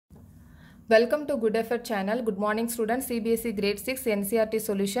Welcome to Good Effort channel. Good morning students. CBSE grade 6 NCERT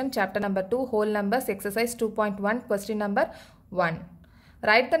solution chapter number 2 whole numbers exercise 2.1 question number 1.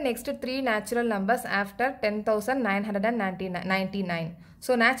 Write the next three natural numbers after 10,999.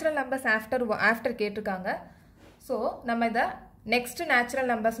 So natural numbers after கேட்டிருக்காங்க. So நம்ம இத next natural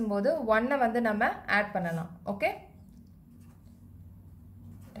numbers போது 1 வந்து நம்ம add பண்ணலாம். Okay?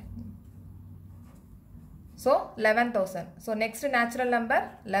 So 11,000. So next natural number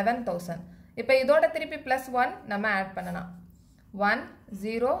 11,000. இப்போ இதோட திருப்பி plus 1 நம்ம add பண்ணலாம். 1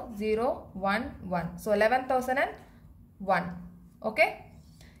 0 0 1 1. So 11,001. Okay?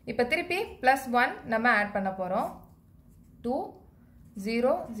 இப்போ திருப்பி plus 1 நம்ம add பண்ண போறோம். 2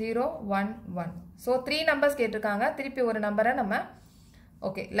 0 0 1 1. So 3 numbers கேட்டிருக்காங்க. திருப்பி ஒரு நம்பரை நம்ம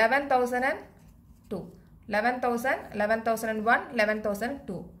okay 11,002. 11,000 11,001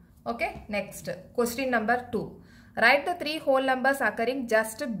 11,002. Okay, next question number 2. Write the three whole numbers occurring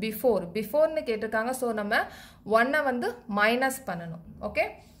just before னு கேட்டிருக்காங்க. so நம்ம 1 வந்து minus பண்ணணும். okay,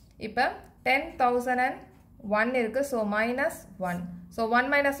 இப்போ 10,001 இருக்கு. so minus 1. so 1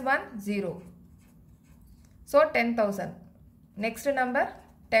 minus 1 0. so 10,000. next number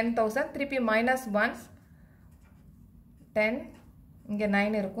 10,000 திருப்பி minus 1 10 இங்க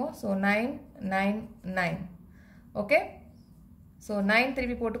 9 இருக்கும். so 999. okay, so 9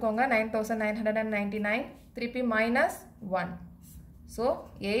 திருப்பி போட்டுக்கோங்க. 9,999 திருப்பி minus 1. so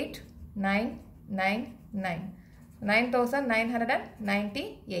 8999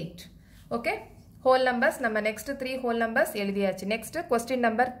 9,998. okay, whole numbers நம்ம next 3 whole numbers எழுதியாச்சு. next question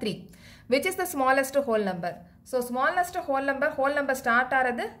number 3. which is the smallest whole number? so smallest whole number start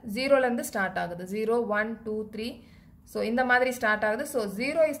ஆகிறது 0 ல இருந்து start ஆகுது. 0 1 2 3. so இந்த மாதிரி start ஆகுது. so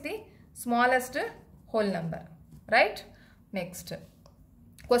 0 is the smallest whole number. right? Next,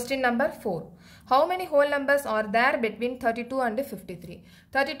 question number 4. How many whole numbers are there between 32 and 53?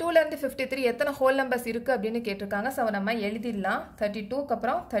 32 ல இருந்து 53 எத்தனை whole numbers இருக்கு அப்படினு கேட்டிருக்காங்க. சோ நம்ம எழுதிடலாம். 32 க்கு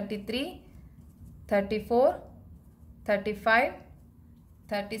அப்புறம் 33 34 35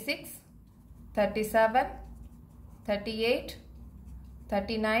 36 37 38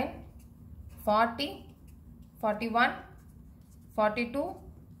 39 40 41 42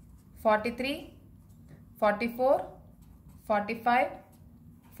 43 44 45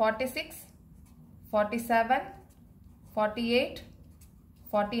 46 47 48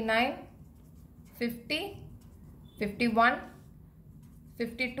 49 50 51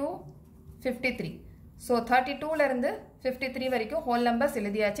 52 53. so 32 ல இருந்து 53 வரைக்கும் whole numbers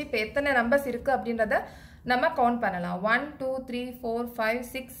எழுதியாச்சு. இப்போ எத்தனை numbers இருக்கு அப்படின்றத நம்ம கவுண்ட் பண்ணலாம். 1 2 3 4 5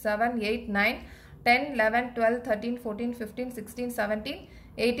 6 7 8 9 10 11 12 13 14 15 16 17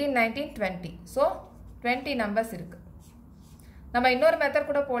 18 19 20. so 20 numbers இருக்கு. நம்ம இன்னொரு மெத்தட்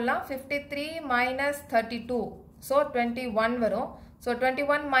கூட போடலாம். 53 minus 32. so 21 வரும். so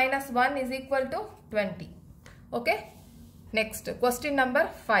 21 minus 1 is equal to 20. okay, next question number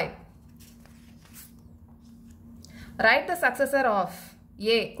 5. write the successor of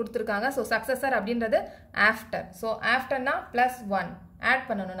a கொடுத்திருக்காங்க. so successor அப்படின்றது after. so after னா plus 1 add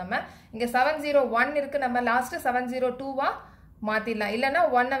பண்ணனும். நம்ம இங்க 701 இருக்கு. நம்ம லாஸ்ட் 702 வா மாத்திடலாம். இல்லனா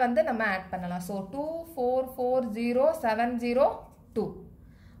 1 வந்து நம்ம ஆட் பண்ணலாம். so 2440702.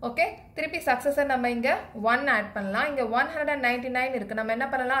 ஓகே, திருப்பி சக்சஸர் நம்ம இங்க 1 ஆட் பண்ணலாம். இங்க 199 இருக்கு. நம்ம என்ன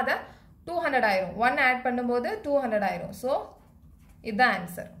பண்ணலாம்? அத 200 ஆயிரும். 1 ஆட் பண்ணும்போது 200 ஆயிரும். so இதுதான்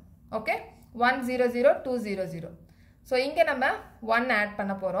ஆன்சர். ஓகே, 100200. so இங்க நம்ம 1 ஆட்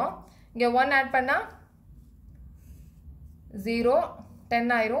பண்ண போறோம். இங்க 1 ஆட் பண்ணா 0 10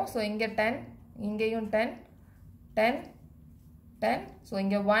 ஆயிரும். so இங்க 10 இங்கேயும் 10 10 10. so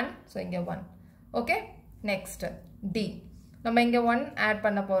இங்க 1. so இங்க 1. okay, next D. நம்ம இங்க 1 ஆட்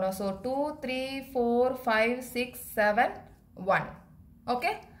பண்ண போறோம். so 2 3 4 5 6 7 1.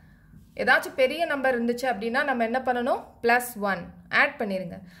 okay, ஏதாச்சும் பெரிய நம்பர் இருந்துச்சு அப்படினா நம்ம என்ன பண்ணனும்? +1 ஆட்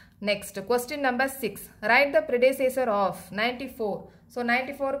பண்ணிருங்க. next question number 6. write the predecessor of 94. so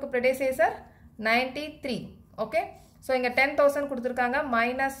 94 க்கு predecessor 93. okay, so இங்க 10,000 கொடுத்திருக்காங்க.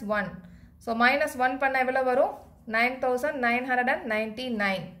 -1. so -1 பண்ணா எவ்வளவு வரும்?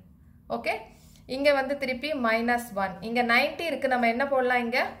 9,999. okay, இங்க வந்து திருப்பி -1. இங்க 90 இருக்கு. நம்ம என்ன போடலாம்?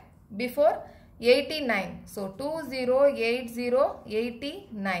 இங்க before 89. so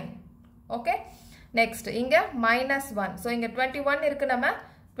 208089. okay, next இங்க -1. so இங்க 21 இருக்கு. நம்ம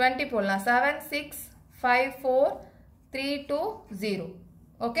 20 போடலாம். 7654320.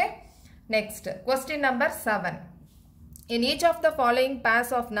 okay, next question number 7. In each of the following pairs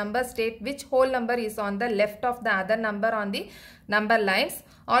of numbers state which whole number is on the left of the other number on the number lines.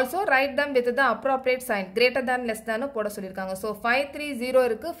 Also write them with the appropriate sign. Greater than less than போட சொல்லிருக்காங்க. So 530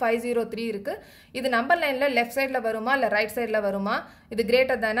 இருக்கு 503 இருக்கு. இது number lineல left sideல வருமா இல்ல right sideல வருமா? இது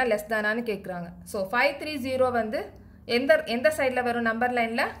greater than less than னு கேக்குறாங்க. So 530 வந்து எந்த sideல வரும் number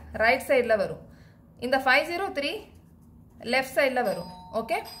lineல right sideல வரும். இந்த 503 left sideல வரும்.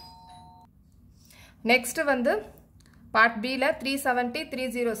 Okay? Next வந்து part B ல 370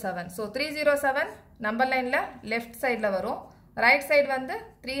 307. So 307 number line ல left side ல வரும். Right side வந்து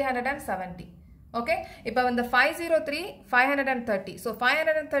 370. Okay? இப்போ வந்து 503 530. So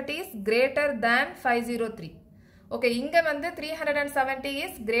 530 is greater than 503. Okay, இங்க வந்து 370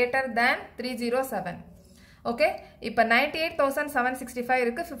 is greater than 307. Okay? இப்போ 98,765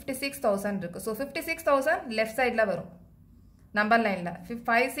 இருக்கு 56,000 இருக்கு. So 56,000 left side ல வரும். Number line ல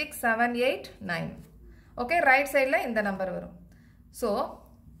 56789. Okay, right side la இந்த number வரும். So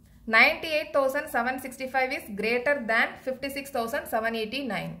 98,765 is greater than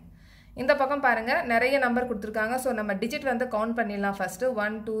 56,789. இந்த பக்கம் பாருங்க நிறைய நம்பர் கொடுத்திருக்காங்க. So நம்ம digit வந்து கவுண்ட் பண்ணிடலாம் first 1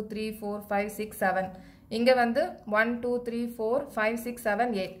 2 3 4 5 6 7. இங்க வந்து 1 2 3 4 5 6 7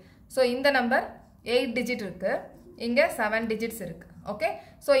 8. So இந்த நம்பர் 8 digit இருக்கு. இங்க 7 digits இருக்கு. Okay?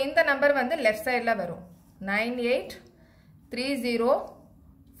 So இந்த நம்பர் வந்து left side ல வரும்.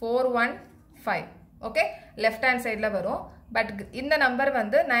 9830415. Okay, left hand side la varum, but in the number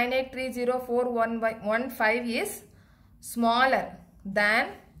வந்து 98304115 is smaller than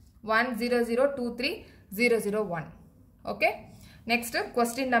 1002301. Okay, next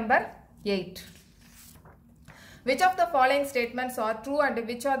question number 8. Which of the following statements are true and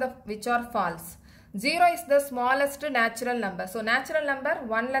which are false? 0 is the smallest natural number. So natural number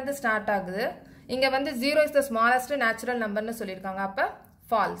 1 la irundhu start ஆகுது. இங்க வந்து 0 is the smallest natural number னு சொல்லிருக்காங்க. அப்ப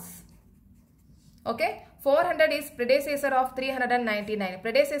false. Okay, 400 is predecessor of 399.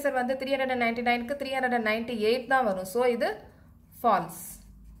 Predecessor வந்து 399 க்கு 398 தான் வரும். So இது false.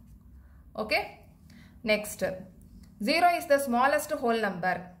 Okay, next 0 is the smallest whole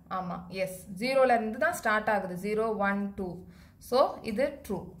number. ஆமா, yes, 0 ல இருந்து தான் ஸ்டார்ட் ஆகுது. 0 1 2. So இது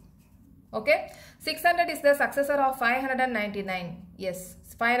true. Okay, 600 is the successor of 599. Yes,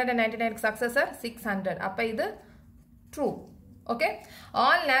 599 க்கு successor 600. அப்ப இது true. Okay,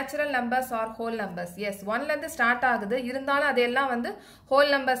 all natural numbers are whole numbers. Yes, 1 ல இருந்து ஸ்டார்ட் ஆகுது, இருந்தாலும் அதெல்லாம் வந்து whole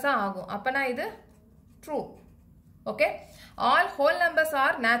numbers ஆகும். அப்பனா இது true. Okay, all whole numbers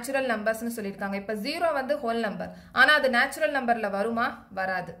are natural numbers னு சொல்லிருக்காங்க. இப்ப 0 வந்து whole number, ஆனா அது natural numberல வருமா?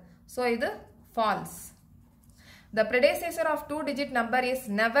 வராது. So இது false. The predecessor of 2 digit number is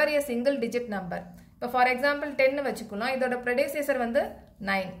never a single digit number. இப்ப for example 10 வச்சுக்கலாம். இதோட predecessor வந்து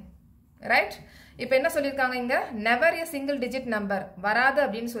 9. Right? இப்போ என்ன சொல்லிருக்காங்க இங்க? Never a single digit number வராது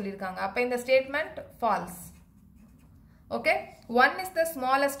அப்படினு சொல்லிருக்காங்க. அப்ப இந்த statement false. Okay? 1 is the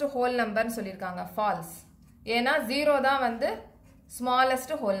smallest whole number னு சொல்லிருக்காங்க. False. ஏனா 0 தான் வந்து smallest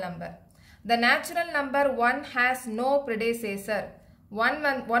whole number. The natural number 1 has no predecessor.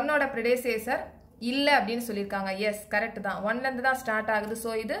 1 ஓட predecessor இல்ல அப்படினு சொல்லிருக்காங்க. Yes, correct தான். 1 ல இருந்து தான் ஸ்டார்ட் ஆகுது.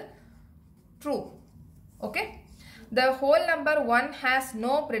 So இது true. Okay? The whole number 1 has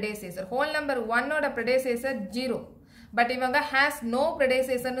no predecessor. Whole number 1 ஓட predecessor 0. But இவங்க has no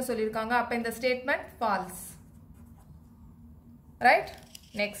predecessor னு சொல்லிருக்காங்க. அப்ப இந்த statement false. Right?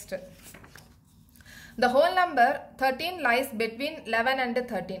 Next. The whole number 13 lies between 11 and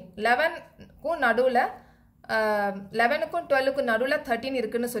 13. 11 க்கு நடுவுல 11 க்கும் 12 க்கு நடுவுல 13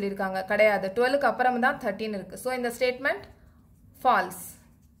 இருக்குன்னு சொல்லிருக்காங்க. கிடையாது. 12 க்கு அப்புறம் தான் 13 இருக்கு. So இந்த statement false.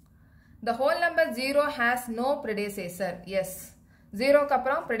 The whole number 0 has no predecessor. Yes. 0 க்கு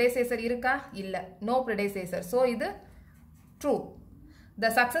அப்புறம் predecessor இருக்கா? இல்ல. No predecessor. So இது true. The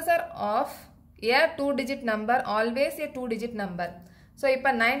successor of a 2-digit number always a 2-digit number. So இப்ப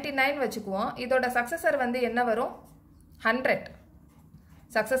 99 வச்சுக்குவோம். இதோட successor வந்து என்ன வரும்? 100.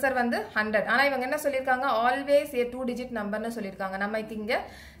 Successor வந்து 100. ஆனா இவங்க என்ன சொல்லிருக்காங்க? Always a 2-digit number னு சொல்லிருக்காங்க. நமக்கு இங்க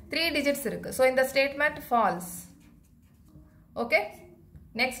 3 digits இருக்கு. So இந்த statement false. Okay?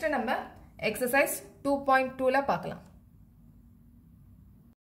 Next நம்ம exercise 2.2 ல பார்க்கலாம்.